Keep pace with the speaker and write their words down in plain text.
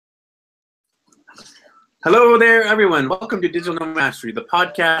Hello there, everyone. Welcome to Digital Nomad Mastery, the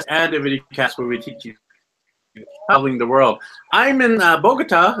podcast and the videocast where we teach you traveling the world. I'm in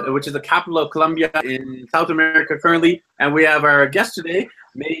Bogota, which is the capital of Colombia in South America currently, and we have our guest today,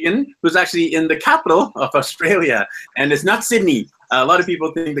 Megan, who's actually in the capital of Australia, and it's not Sydney. A lot of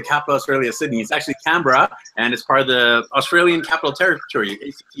people think the capital of Australia is Sydney. It's actually Canberra, and it's part of the Australian Capital Territory,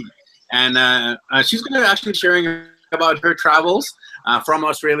 ACT. And she's going to actually be sharing about her travels from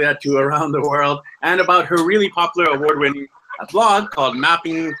Australia to around the world, and about her really popular award-winning blog called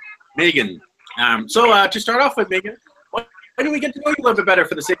Mapping Megan. So to start off with, Megan, why don't we get to know you a little bit better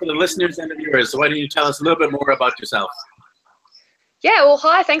for the sake of the listeners and the viewers? So why don't you tell us a little bit more about yourself? Yeah, well,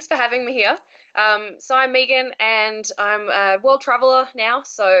 hi, thanks for having me here. So I'm Megan, and I'm a world traveler now.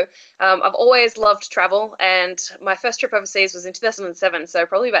 So I've always loved travel, and my first trip overseas was in 2007, so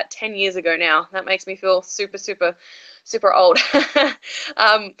probably about 10 years ago now. That makes me feel super old.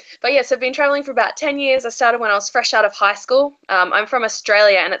 But yeah, so I've been traveling for about 10 years. I started when I was fresh out of high school. I'm from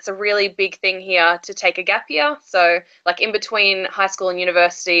Australia, and it's a really big thing here to take a gap year. So like in between high school and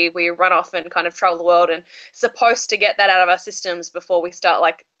university, we run off and kind of travel the world, and supposed to get that out of our systems before we start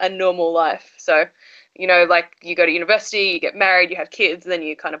like a normal life. So, you know, like you go to university, you get married, you have kids, then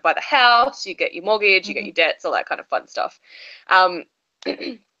you kind of buy the house, you get your mortgage, you get your debts, all that kind of fun stuff.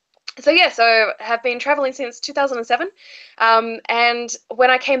 So yeah, so have been traveling since 2007, and when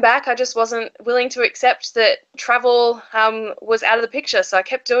I came back, I just wasn't willing to accept that travel was out of the picture. So I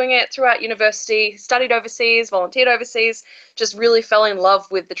kept doing it throughout university, studied overseas, volunteered overseas, just really fell in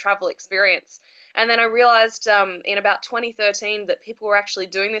love with the travel experience. And then I realized in about 2013 that people were actually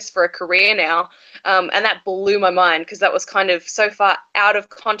doing this for a career now, and that blew my mind because that was kind of so far out of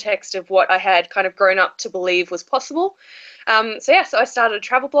context of what I had kind of grown up to believe was possible. So I started a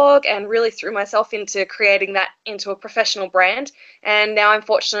travel blog and really threw myself into creating that into a professional brand. And now I'm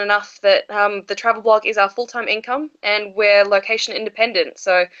fortunate enough that the travel blog is our full-time income, and we're location independent.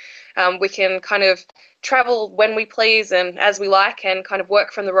 So we can kind of travel when we please and as we like, and kind of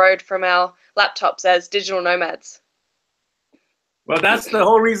work from the road from our laptops as digital nomads. Well, that's the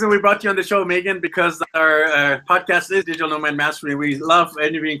whole reason we brought you on the show, Megan, because our podcast is Digital Nomad Mastery. We love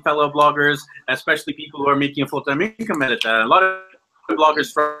interviewing fellow bloggers, especially people who are making a full-time income at it. A lot of bloggers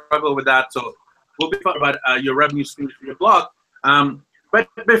struggle with that, so we'll be talking about your revenue streams for your blog. But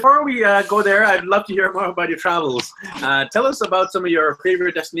before we go there, I'd love to hear more about your travels. Tell us about some of your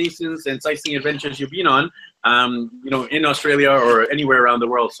favorite destinations and sightseeing adventures you've been on, in Australia or anywhere around the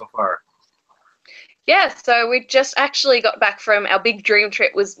world so far. Yeah, so we just actually got back from our big dream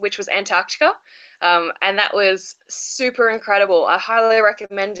trip, which was Antarctica, and that was super incredible. I highly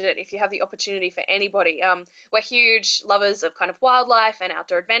recommend it if you have the opportunity for anybody. We're huge lovers of kind of wildlife and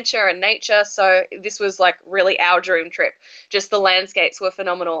outdoor adventure and nature, so this was like really our dream trip. Just the landscapes were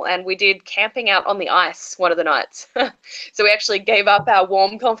phenomenal, and we did camping out on the ice one of the nights. So we actually gave up our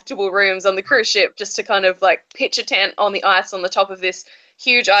warm, comfortable rooms on the cruise ship just to kind of like pitch a tent on the ice on the top of this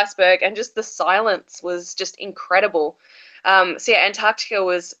huge iceberg, and just the silence was just incredible. So yeah, Antarctica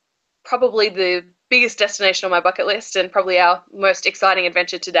was probably the biggest destination on my bucket list and probably our most exciting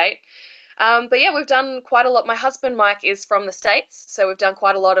adventure to date. But yeah, we've done quite a lot. My husband, Mike, is from the States, so we've done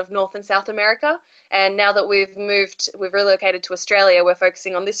quite a lot of North and South America. And now that we've relocated to Australia, we're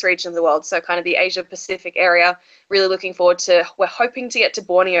focusing on this region of the world, so kind of the Asia Pacific area. Really looking forward to, we're hoping to get to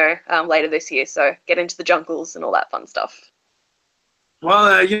Borneo later this year, so get into the jungles and all that fun stuff.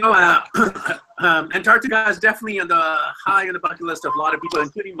 Well, Antarctica is definitely on the high on the bucket list of a lot of people,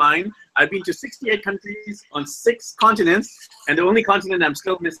 including mine. I've been to 68 countries on 6 continents, and the only continent I'm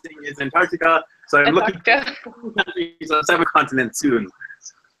still missing is Antarctica. So I'm looking for countries on 7 continents soon.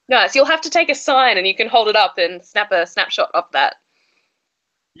 Nice. You'll have to take a sign, and you can hold it up and snap a snapshot of that.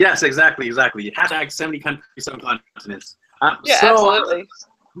 Yes, exactly. Hashtag 70 countries, 7 continents. Absolutely.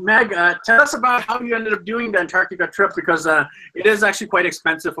 Meg, tell us about how you ended up doing the Antarctica trip, because it is actually quite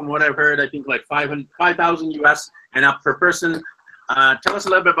expensive from what I've heard. I think like 5,000 US and up per person. Tell us a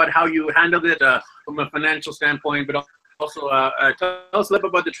little bit about how you handled it from a financial standpoint, but also tell us a little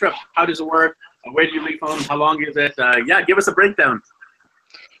bit about the trip. How does it work? Where do you leave home? How long is it? Give us a breakdown.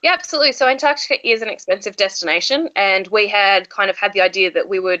 Yeah, absolutely. So Antarctica is an expensive destination, and we had kind of had the idea that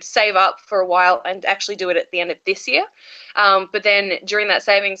we would save up for a while and actually do it at the end of this year. But then during that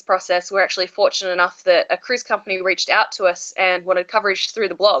savings process, we're actually fortunate enough that a cruise company reached out to us and wanted coverage through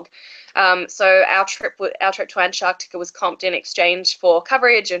the blog. So our trip to Antarctica was comped in exchange for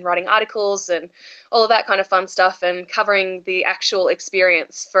coverage and writing articles and all of that kind of fun stuff, and covering the actual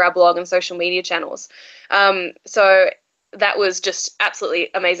experience for our blog and social media channels. So that was just absolutely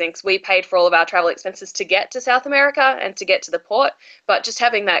amazing because we paid for all of our travel expenses to get to South America and to get to the port. But just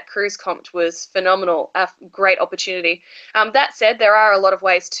having that cruise comped was phenomenal, a great opportunity. That said, there are a lot of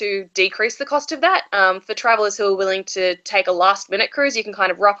ways to decrease the cost of that. For travelers who are willing to take a last-minute cruise, you can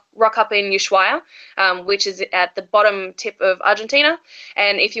kind of rock up in Ushuaia, which is at the bottom tip of Argentina.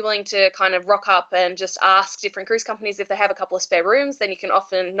 And if you're willing to kind of rock up and just ask different cruise companies if they have a couple of spare rooms, then you can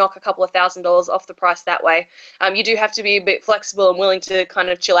often knock a couple of $1,000s off the price that way. You do have to be a bit flexible and willing to kind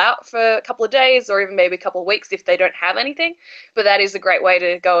of chill out for a couple of days or even maybe a couple of weeks if they don't have anything. But that is a great way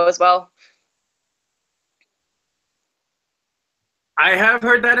to go as well. I have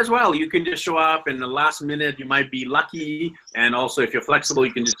heard that as well. You can just show up in the last minute. You might be lucky. And also, if you're flexible,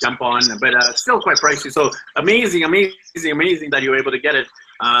 you can just jump on. But still quite pricey. So amazing that you're able to get it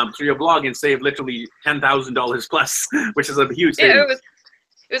through your blog and save literally $10,000 plus, which is a huge savings. Yeah,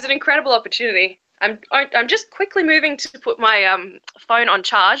 it was an incredible opportunity. I'm just quickly moving to put my phone on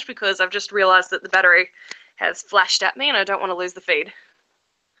charge because I've just realized that the battery has flashed at me and I don't want to lose the feed.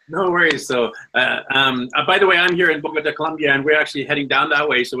 No worries. So, by the way, I'm here in Bogota, Colombia, and we're actually heading down that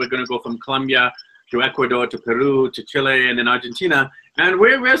way. So we're going to go from Colombia to Ecuador to Peru to Chile and then Argentina. And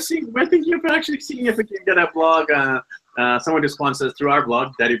we're thinking of actually seeing if we can get a blog, someone to sponsor us through our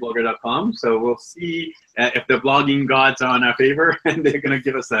blog, daddyblogger.com. So we'll see if the blogging gods are in our favor, and they're going to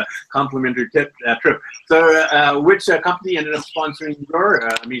give us a complimentary trip. So which company ended up sponsoring your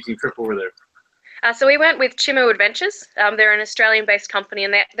amazing trip over there? So we went with Chimu Adventures. They're an Australian-based company,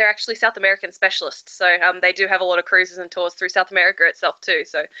 and they're actually South American specialists. So they do have a lot of cruises and tours through South America itself too.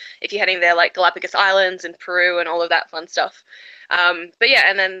 So if you're heading there, like Galapagos Islands and Peru and all of that fun stuff. But yeah,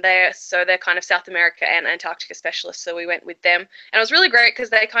 and then they're kind of South America and Antarctica specialists, so we went with them. And it was really great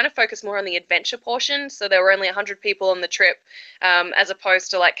because they kind of focus more on the adventure portion, so there were only 100 people on the trip, as opposed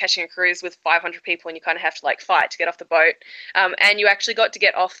to like catching a cruise with 500 people and you kind of have to like fight to get off the boat. And you actually got to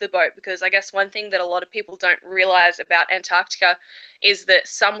get off the boat because I guess one thing that a lot of people don't realize about Antarctica is that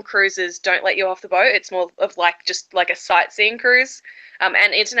some cruises don't let you off the boat. It's more of like just like a sightseeing cruise.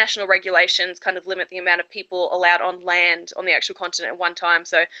 And international regulations kind of limit the amount of people allowed on land on the actual continent at one time.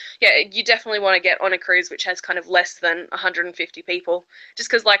 So yeah, you definitely want to get on a cruise which has kind of less than 150 people.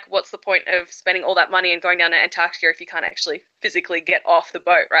 Just because like what's the point of spending all that money and going down to Antarctica if you can't actually physically get off the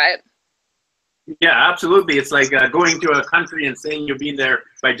boat, right? Yeah, absolutely. It's like going to a country and saying you've been there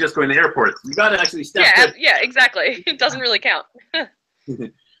by just going to the airport. You got to actually step foot. Yeah, exactly. It doesn't really count.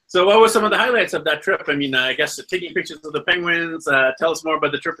 So what were some of the highlights of that trip? I mean, I guess taking pictures of the penguins. Tell us more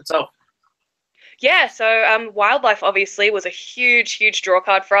about the trip itself. Yeah, so wildlife obviously was a huge draw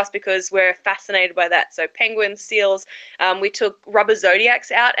card for us because we're fascinated by that. So penguins, seals, we took rubber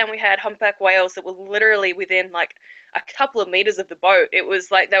zodiacs out and we had humpback whales that were literally within like a couple of meters of the boat. It was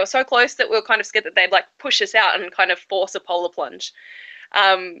like they were so close that we were kind of scared that they'd like push us out and kind of force a polar plunge.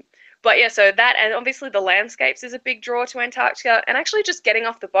 But yeah, so that and obviously the landscapes is a big draw to Antarctica and actually just getting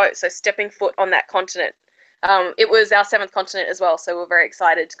off the boat, so stepping foot on that continent. It was our 7th continent as well, so we're very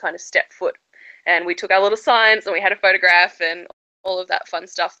excited to kind of step foot. And we took our little signs and we had a photograph and all of that fun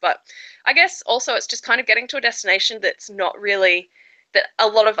stuff. But I guess also it's just kind of getting to a destination that's not really, that a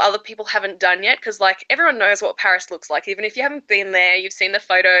lot of other people haven't done yet, because like everyone knows what Paris looks like. Even if you haven't been there, you've seen the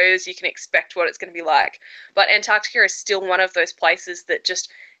photos, you can expect what it's going to be like. But Antarctica is still one of those places that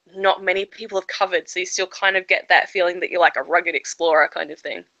just not many people have covered, so you still kind of get that feeling that you're like a rugged explorer kind of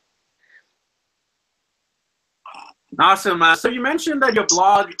thing. Awesome. So you mentioned that your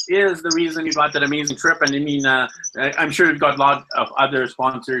blog is the reason you got that amazing trip, and I mean, I'm sure you've got a lot of other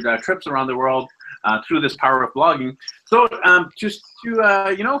sponsored trips around the world through this power of blogging. So just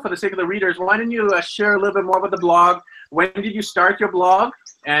to, you know, for the sake of the readers, why don't you share a little bit more about the blog? When did you start your blog?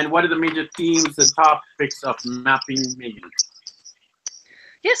 And what are the major themes and topics of Mapping Megan?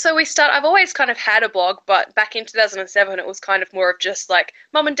 Yeah, so I've always kind of had a blog, but back in 2007, it was kind of more of just like,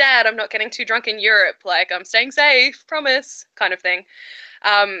 Mom and Dad, I'm not getting too drunk in Europe, like I'm staying safe, promise, kind of thing.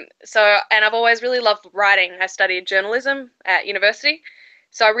 And I've always really loved writing. I studied journalism at university.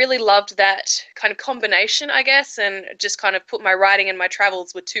 So I really loved that kind of combination, I guess, and just kind of put my writing and my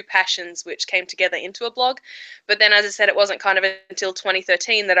travels were two passions which came together into a blog. But then, as I said, it wasn't kind of until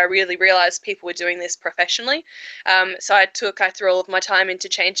 2013 that I really realized people were doing this professionally. So I threw all of my time into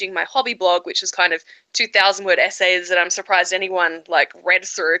changing my hobby blog, which was kind of 2,000-word essays that I'm surprised anyone like read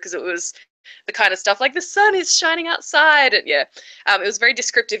through, because it was the kind of stuff like the sun is shining outside. And yeah, it was very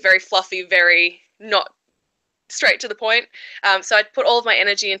descriptive, very fluffy, very not straight to the point. So I put all of my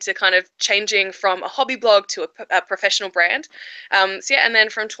energy into kind of changing from a hobby blog to a professional brand. So yeah, and then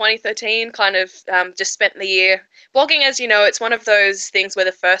from 2013, kind of just spent the year blogging. As you know, it's one of those things where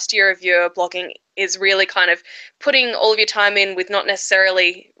the first year of your blogging is really kind of putting all of your time in with not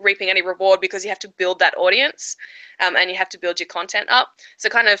necessarily reaping any reward, because you have to build that audience, and you have to build your content up. So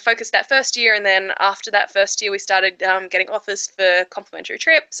kind of focus that first year, and then after that first year we started getting offers for complimentary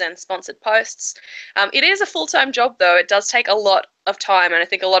trips and sponsored posts. It is a full-time job though. It does take a lot of time, and I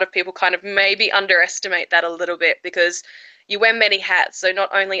think a lot of people kind of maybe underestimate that a little bit, because you wear many hats. So not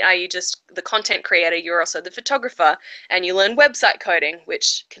only are you just the content creator, you're also the photographer, and you learn website coding,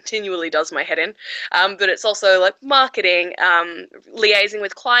 which continually does my head in. But it's also like marketing, liaising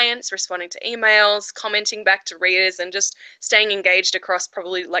with clients, responding to emails, commenting back to readers, and just staying engaged across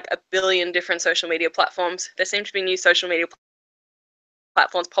probably like a billion different social media platforms. There seem to be new social media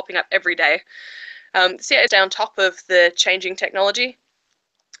platforms popping up every day. So yeah, it's on top of the changing technology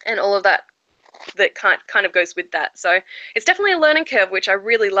and all of that kind of goes with that. So it's definitely a learning curve, which I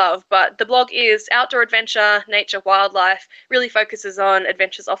really love, but the blog is outdoor adventure, nature, wildlife, really focuses on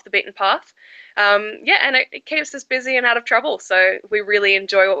adventures off the beaten path. Yeah, and it keeps us busy and out of trouble, so we really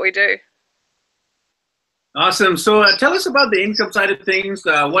enjoy what we do. Awesome. So tell us about the income side of things.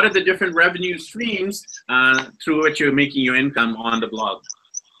 What are the different revenue streams through which you're making your income on the blog?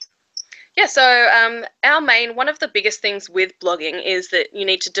 Yeah, so one of the biggest things with blogging is that you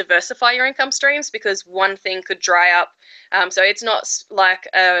need to diversify your income streams, because one thing could dry up. So it's not like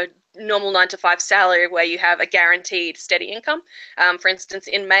a normal 9-to-5 salary where you have a guaranteed steady income. For instance,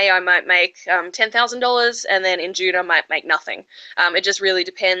 in May I might make $10,000, and then in June I might make nothing. It just really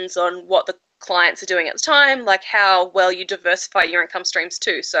depends on what the clients are doing at the time, like how well you diversify your income streams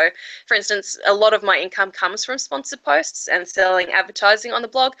too. So for instance, a lot of my income comes from sponsored posts and selling advertising on the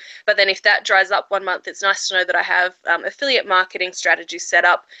blog, but then if that dries up one month, it's nice to know that I have affiliate marketing strategies set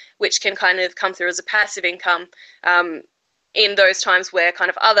up, which can kind of come through as a passive income in those times where kind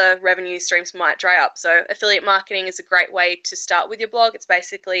of other revenue streams might dry up. So affiliate marketing is a great way to start with your blog. It's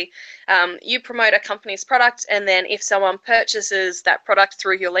basically you promote a company's product, and then if someone purchases that product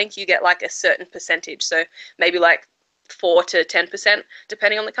through your link, you get like a certain percentage. So maybe like 4 to 10%,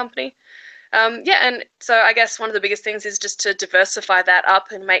 depending on the company. Yeah, and so I guess one of the biggest things is just to diversify that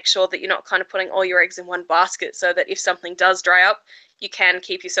up and make sure that you're not kind of putting all your eggs in one basket, so that if something does dry up, you can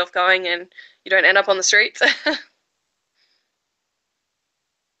keep yourself going and you don't end up on the streets.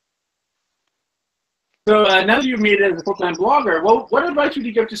 So now that you've made it as a full-time blogger, what advice would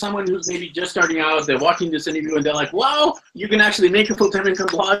you give to someone who's maybe just starting out, they're watching this interview and they're like, wow, you can actually make a full-time income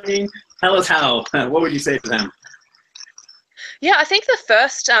blogging? Tell us how. What would you say to them? Yeah, I think the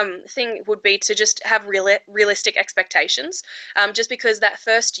first thing would be to just have realistic expectations, just because that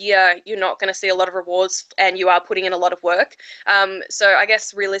first year you're not going to see a lot of rewards and you are putting in a lot of work. So I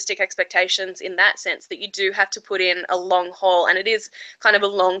guess realistic expectations in that sense, that you do have to put in a long haul, and it is kind of a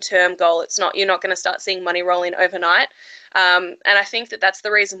long-term goal. It's not, you're not going to start seeing money roll in overnight. And I think that that's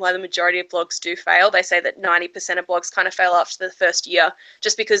the reason why the majority of blogs do fail. They say that 90% of blogs kind of fail after the first year,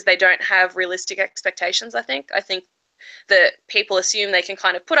 just because they don't have realistic expectations, I think that people assume they can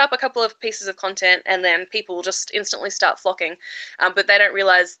kind of put up a couple of pieces of content and then people will just instantly start flocking, but they don't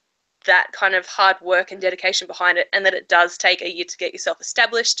realize that kind of hard work and dedication behind it, and that it does take a year to get yourself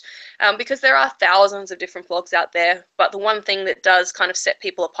established, because there are thousands of different blogs out there, but the one thing that does kind of set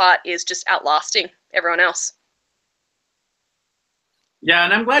people apart is just outlasting everyone else. Yeah,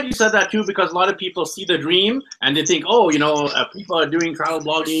 and I'm glad you said that too, because a lot of people see the dream and they think, oh, people are doing travel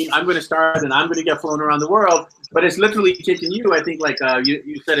blogging, I'm going to start and I'm going to get flown around the world. But it's literally taken you, I think, like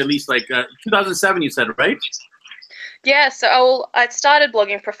you said, at least like 2007, you said, right? Yeah, so I started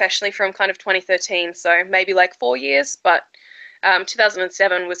blogging professionally from kind of 2013, so maybe like 4 years, but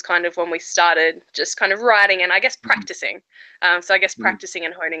 2007 was kind of when we started just kind of writing and I guess practicing. So I guess practicing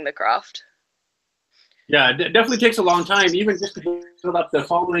and honing the craft. Yeah, it definitely takes a long time, even just to build up the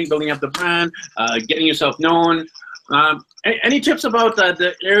following, building up the brand, getting yourself known. Any tips about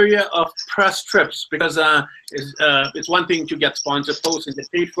the area of press trips? Because it's one thing to get sponsored posts and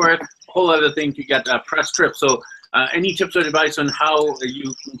get paid for it, a whole other thing to get press trips. So any tips or advice on how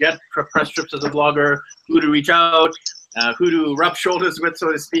you can get press trips as a blogger, who to reach out, who to rub shoulders with,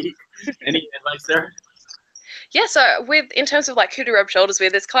 so to speak? Any advice there? Yeah, so in terms of like who to rub shoulders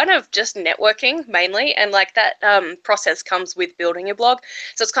with, it's kind of just networking mainly, and like that process comes with building your blog.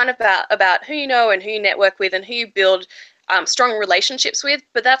 So it's kind of about who you know and who you network with and who you build strong relationships with,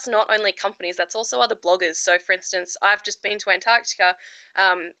 but that's not only companies, that's also other bloggers. So for instance, I've just been to Antarctica.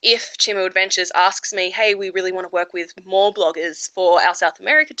 If Chimu Adventures asks me, hey, we really want to work with more bloggers for our South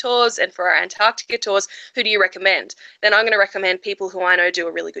America tours and for our Antarctica tours, who do you recommend? Then I'm going to recommend people who I know do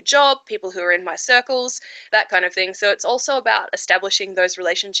a really good job, people who are in my circles, that kind of thing. So it's also about establishing those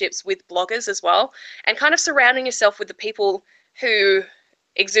relationships with bloggers as well, and kind of surrounding yourself with the people who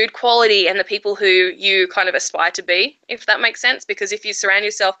exude quality and the people who you kind of aspire to be, if that makes sense. Because if you surround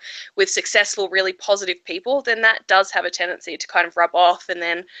yourself with successful, really positive people, then that does have a tendency to kind of rub off. And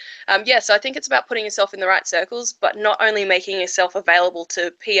then, so I think it's about putting yourself in the right circles, but not only making yourself available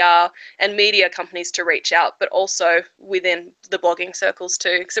to PR and media companies to reach out, but also within the blogging circles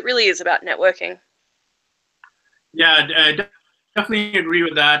too, because it really is about networking. Yeah, definitely agree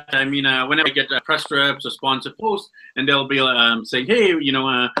with that. I mean, whenever I get press trips or sponsor posts, and they'll be saying, "Hey,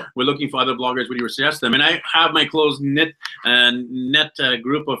 we're looking for other bloggers. Would you suggest them?" And I have my close knit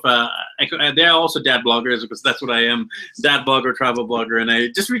group of. They're also dad bloggers, because that's what I am: dad blogger, travel blogger. And I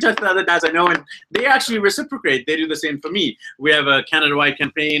just reach out to other dads I know, and they actually reciprocate. They do the same for me. We have a Canada-wide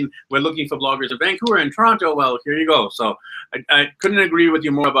campaign. We're looking for bloggers in Vancouver and Toronto. Well, here you go. So I couldn't agree with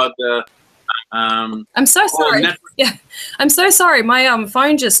you more about the. I'm so sorry. Yeah, I'm so sorry. My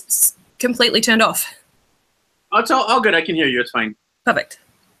phone just completely turned off. Oh, it's all good. I can hear you. It's fine. Perfect.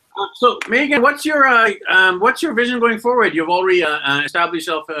 So, Megan, what's your vision going forward? You've already established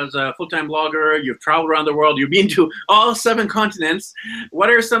yourself as a full-time blogger. You've traveled around the world. You've been to all 7 continents. What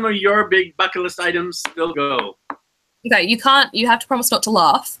are some of your big bucket list items still go? Okay, you have to promise not to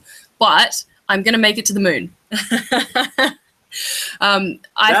laugh, but I'm going to make it to the moon.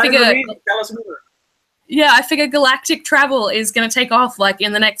 I figure galactic travel is going to take off like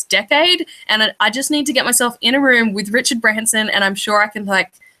in the next decade, and I just need to get myself in a room with Richard Branson, and I'm sure I can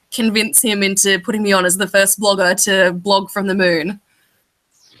like convince him into putting me on as the first blogger to blog from the moon.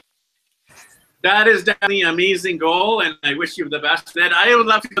 That is definitely an amazing goal, and I wish you the best. That I would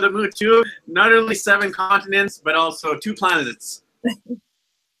love to go to the moon too. Not only 7 continents, but also 2 planets.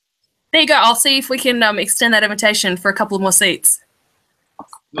 There you go. I'll see if we can extend that invitation for a couple of more seats.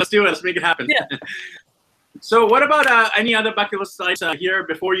 Let's do it. Let's make it happen. Yeah. So what about any other bucket list sites here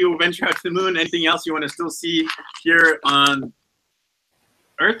before you venture out to the moon? Anything else you want to still see here on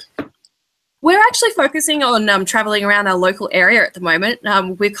Earth? We're actually focusing on traveling around our local area at the moment.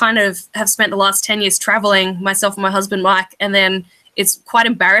 We kind of have spent the last 10 years traveling, myself and my husband, Mike, and then it's quite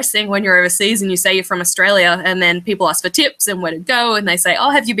embarrassing when you're overseas and you say you're from Australia, and then people ask for tips and where to go, and they say, "Oh,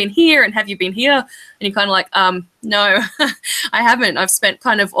 have you been here? And have you been here?" And you're kind of like, no, I haven't. I've spent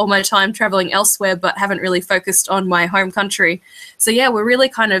kind of all my time traveling elsewhere, but haven't really focused on my home country. So yeah, we're really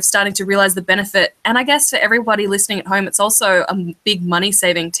kind of starting to realize the benefit. And I guess for everybody listening at home, it's also a big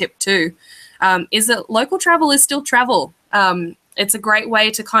money-saving tip too, is that local travel is still travel. It's a great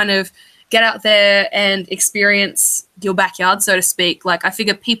way to kind of get out there and experience your backyard, so to speak. Like, I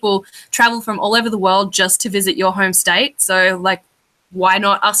figure people travel from all over the world just to visit your home state. So, like, why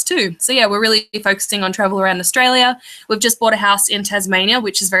not us too? So, yeah, we're really focusing on travel around Australia. We've just bought a house in Tasmania,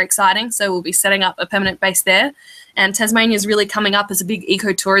 which is very exciting. So we'll be setting up a permanent base there. And Tasmania is really coming up as a big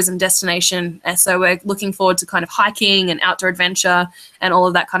ecotourism destination. And so we're looking forward to kind of hiking and outdoor adventure and all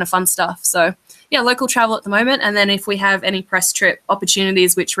of that kind of fun stuff. So, yeah, local travel at the moment. And then if we have any press trip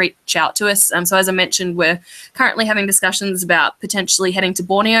opportunities which reach out to us. So as I mentioned, we're currently having discussions about potentially heading to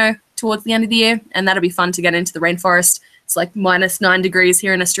Borneo towards the end of the year. And that'll be fun to get into the rainforest. It's like -9 degrees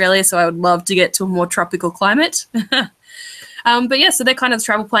here in Australia. So I would love to get to a more tropical climate. But yeah, so they're kind of the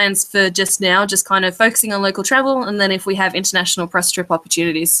travel plans for just now, just kind of focusing on local travel. And then if we have international press trip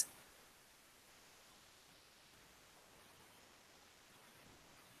opportunities.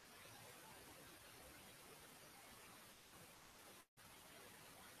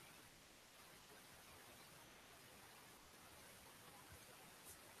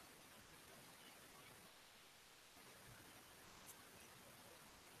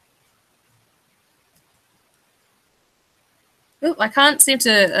 Oh, I can't seem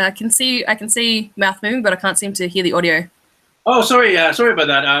to. I can see mouth moving, but I can't seem to hear the audio. Oh, sorry. Sorry about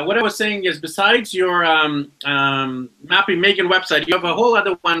that. What I was saying is, besides your Mapping Megan website, you have a whole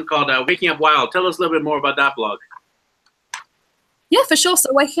other one called Waking Up Wild. Tell us a little bit more about that blog. Yeah, for sure.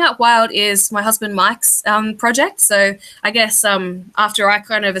 So Waking Up Wild is my husband Mike's project. So I guess after I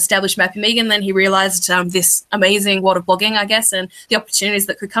kind of established Mapping Megan, then he realized this amazing world of blogging, I guess, and the opportunities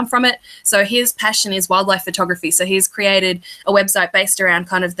that could come from it. So his passion is wildlife photography. So he's created a website based around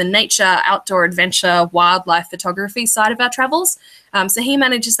kind of the nature, outdoor adventure, wildlife photography side of our travels. So he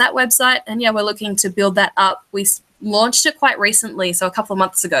manages that website. And yeah, we're looking to build that up. We launched it quite recently, so a couple of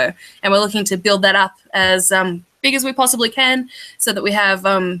months ago. And we're looking to build that up as big as we possibly can, so that we have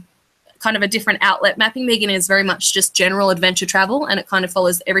kind of a different outlet. Mapping Megan is very much just general adventure travel, and it kind of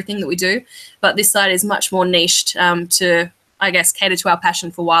follows everything that we do. But this side is much more niched to, I guess, cater to our passion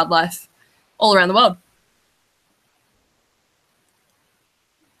for wildlife all around the world.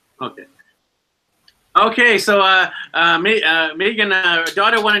 Okay. Okay, so Megan,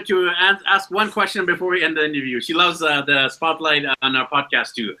 daughter wanted to ask one question before we end the interview. She loves the spotlight on our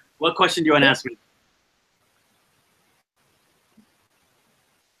podcast too. What question do you want to ask me?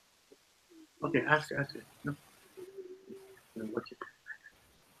 Okay, ask it. No.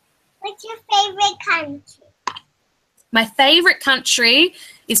 What's your favorite country? My favorite country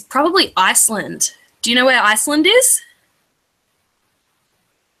is probably Iceland. Do you know where Iceland is?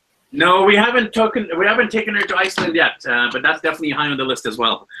 No, we haven't taken her to Iceland yet, but that's definitely high on the list as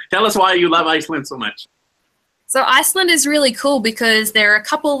well. Tell us why you love Iceland so much. So Iceland is really cool because there are a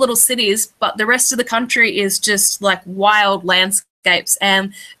couple of little cities, but the rest of the country is just like wild landscapes.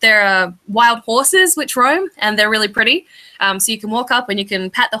 And there are wild horses which roam, and they're really pretty. So you can walk up and you can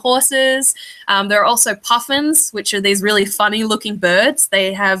pat the horses. There are also puffins, which are these really funny looking birds.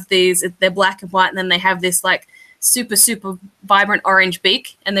 They have these, they're black and white, and then they have this like super vibrant orange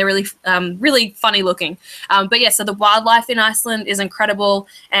beak, and they're really really funny looking. But yeah, so the wildlife in Iceland is incredible,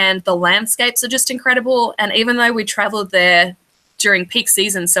 and the landscapes are just incredible. And even though we traveled there during peak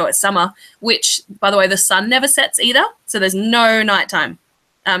season, so it's summer, which by the way the sun never sets either, so there's no nighttime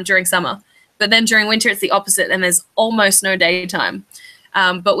during summer. But then during winter it's the opposite, and there's almost no daytime.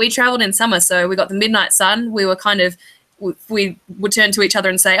 But we traveled in summer, so we got the midnight sun. We were kind of, we would turn to each other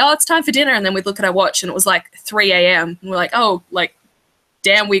and say, oh, it's time for dinner. And then we'd look at our watch and it was like 3 a.m. And we're like, oh, like,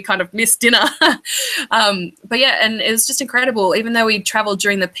 damn, we kind of missed dinner. But yeah, and it was just incredible. Even though we traveled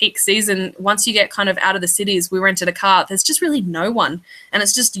during the peak season, once you get kind of out of the cities, we rented a car, there's just really no one. And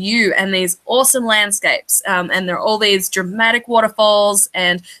it's just you and these awesome landscapes. And there are all these dramatic waterfalls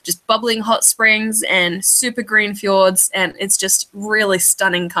and just bubbling hot springs and super green fjords. And it's just really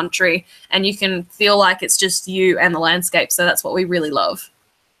stunning country. And you can feel like it's just you and the landscape. So that's what we really love.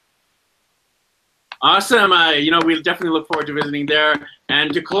 Awesome. We'll definitely look forward to visiting there.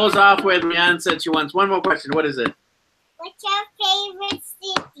 And to close off with, Rianne said she wants one more question. What is it? What's your favorite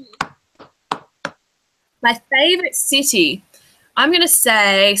city? My favorite city, I'm going to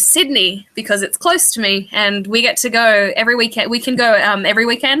say Sydney, because it's close to me and we get to go every weekend. We can go every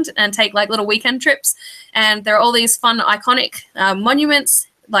weekend and take like little weekend trips. And there are all these fun, iconic monuments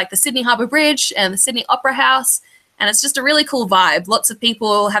like the Sydney Harbour Bridge and the Sydney Opera House. And it's just a really cool vibe. Lots of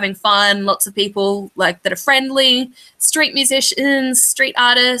people having fun, lots of people like that are friendly, street musicians, street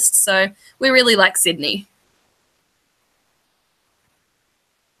artists. So we really like Sydney.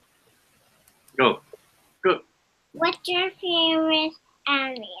 Go. What's your favorite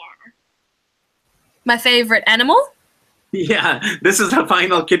area? My favorite animal? Yeah, this is a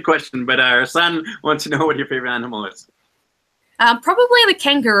final kid question, but our son wants to know what your favorite animal is. Probably the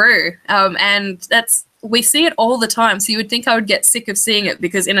kangaroo. And we see it all the time, so you would think I would get sick of seeing it,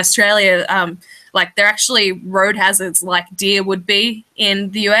 because in Australia, like they're actually road hazards like deer would be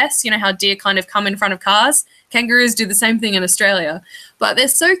in the US. You know how deer kind of come in front of cars? Kangaroos do the same thing in Australia. But they're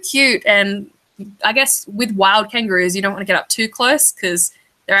so cute, and I guess with wild kangaroos, you don't want to get up too close because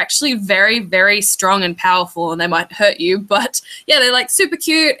they're actually very, very strong and powerful, and they might hurt you. But yeah, they're like super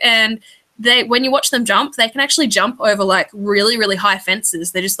cute, and when you watch them jump, they can actually jump over like really, really high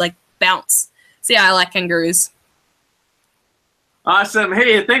fences. They just like bounce. So yeah, I like kangaroos. Awesome.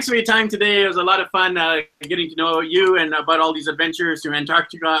 Hey, thanks for your time today. It was a lot of fun getting to know you and about all these adventures to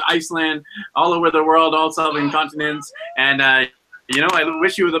Antarctica, Iceland, all over the world, all 7 continents. And, I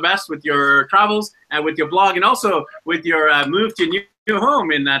wish you the best with your travels and with your blog, and also with your move to new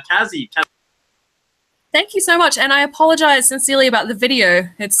home in Tassie. Thank you so much. And I apologize sincerely about the video.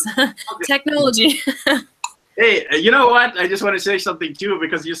 It's technology. Hey, you know what? I just want to say something too,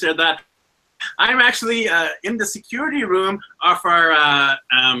 because you said that. I'm actually in the security room of our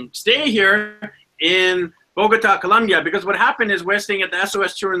stay here in Bogota, Colombia, because what happened is we're staying at the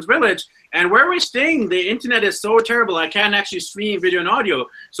SOS Children's Village, and where we're staying, the internet is so terrible, I can't actually stream video and audio.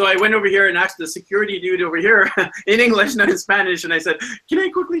 So I went over here and asked the security dude over here in English, not in Spanish, and I said, can I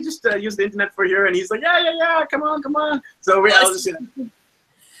quickly just use the internet for here? And he's like, yeah, come on. So I was just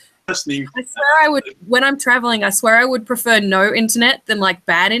listening. I swear when I'm traveling, I swear I would prefer no internet than like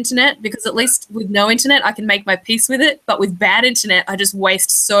bad internet, because at least with no internet, I can make my peace with it. But with bad internet, I just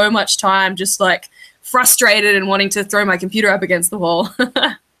waste so much time just like frustrated and wanting to throw my computer up against the wall.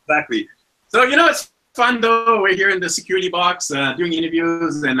 Exactly. So, it's fun though. We're here in the security box doing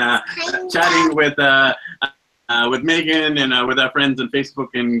interviews and chatting with Megan and with our friends on Facebook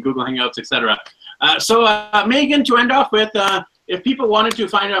and Google Hangouts, etc. So, Megan, to end off with, if people wanted to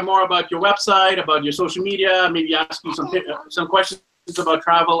find out more about your website, about your social media, maybe ask you some questions about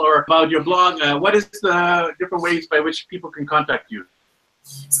travel or about your blog, what is the different ways by which people can contact you?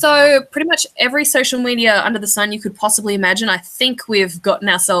 So pretty much every social media under the sun you could possibly imagine, I think we've gotten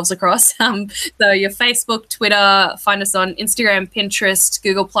ourselves across. So your Facebook, Twitter, find us on Instagram, Pinterest,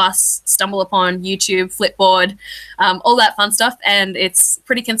 Google+, StumbleUpon, YouTube, Flipboard, all that fun stuff. And it's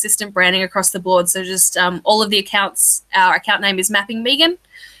pretty consistent branding across the board. So just all of the accounts, our account name is Mapping Megan.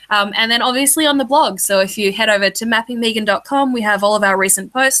 And then obviously on the blog. So if you head over to mappingmegan.com, we have all of our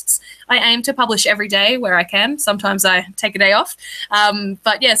recent posts. I aim to publish every day where I can. Sometimes I take a day off.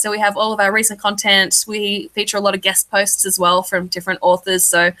 But yeah, so we have all of our recent content. We feature a lot of guest posts as well from different authors.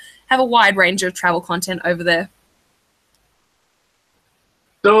 So have a wide range of travel content over there.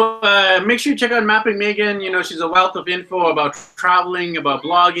 So make sure you check out Mapping Megan. You know, she's a wealth of info about traveling, about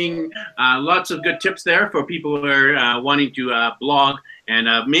blogging. Lots of good tips there for people who are wanting to blog and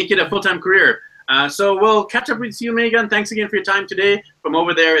make it a full-time career. So we'll catch up with you, Megan. Thanks again for your time today from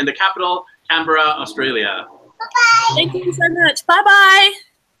over there in the capital, Canberra, Australia. Bye-bye. Thank you so much. Bye-bye.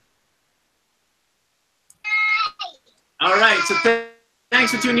 All right, so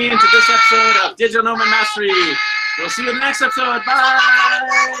thanks for tuning in to this episode of Digital Nomad Mastery. We'll see you in the next episode. Bye.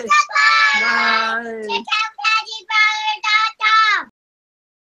 Bye.